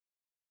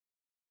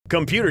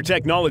Computer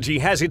technology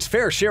has its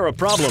fair share of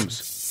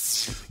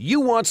problems.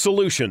 You want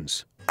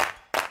solutions.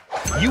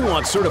 You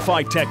want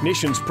certified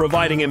technicians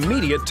providing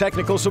immediate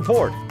technical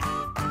support.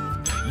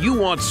 You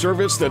want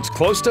service that's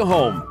close to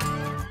home.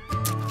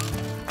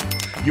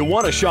 You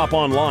want to shop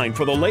online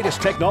for the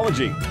latest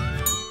technology.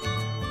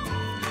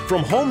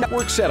 From home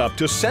network setup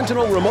to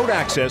Sentinel remote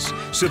access,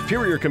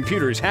 Superior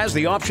Computers has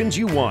the options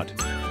you want.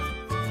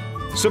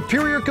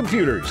 Superior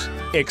Computers.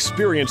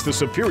 Experience the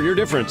superior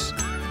difference.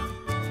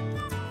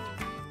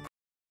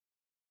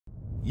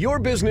 Your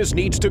business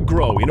needs to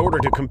grow in order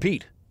to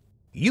compete.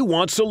 You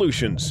want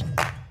solutions.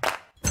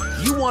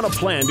 You want a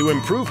plan to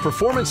improve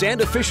performance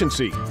and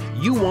efficiency.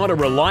 You want a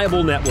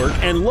reliable network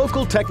and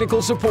local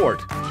technical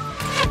support.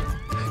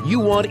 You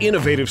want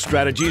innovative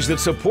strategies that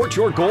support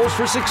your goals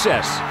for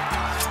success.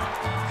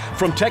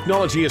 From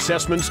technology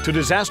assessments to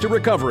disaster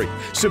recovery,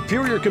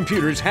 Superior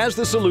Computers has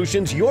the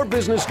solutions your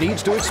business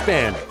needs to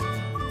expand.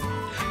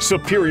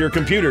 Superior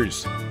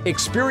Computers.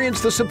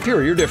 Experience the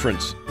superior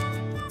difference.